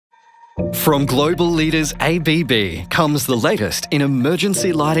From global leaders ABB comes the latest in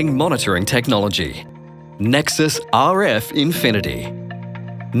emergency lighting monitoring technology, Nexus RF Infinity.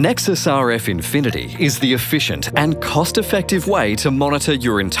 Nexus RF Infinity is the efficient and cost-effective way to monitor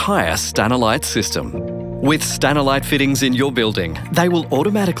your entire Stanilite system. With Stanilite fittings in your building, they will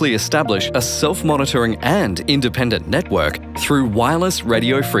automatically establish a self-monitoring and independent network through wireless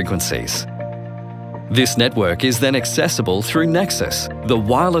radio frequencies. This network is then accessible through Nexus, the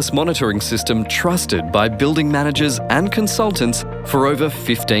wireless monitoring system trusted by building managers and consultants for over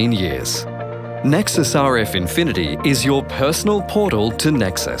 15 years. Nexus RF Infinity is your personal portal to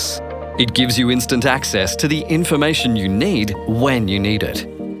Nexus. It gives you instant access to the information you need when you need it.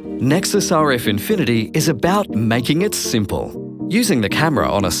 Nexus RF Infinity is about making it simple. Using the camera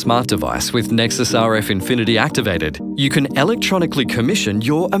on a smart device with Nexus RF Infinity activated, you can electronically commission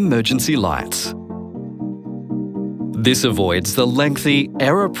your emergency lights. This avoids the lengthy,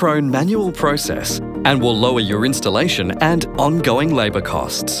 error-prone manual process and will lower your installation and ongoing labour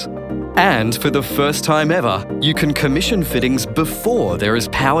costs. And for the first time ever, you can commission fittings before there is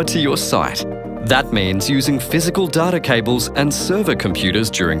power to your site. That means using physical data cables and server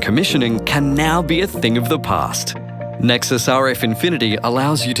computers during commissioning can now be a thing of the past. Nexus RF Infinity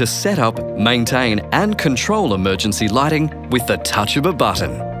allows you to set up, maintain and control emergency lighting with the touch of a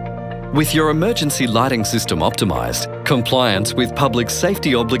button. With your emergency lighting system optimised, compliance with public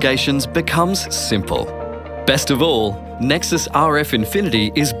safety obligations becomes simple. Best of all, Nexus RF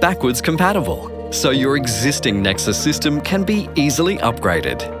Infinity is backwards compatible, so your existing Nexus system can be easily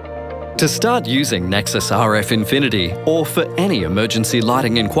upgraded. To start using Nexus RF Infinity or for any emergency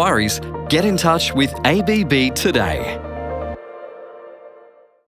lighting inquiries, get in touch with ABB today.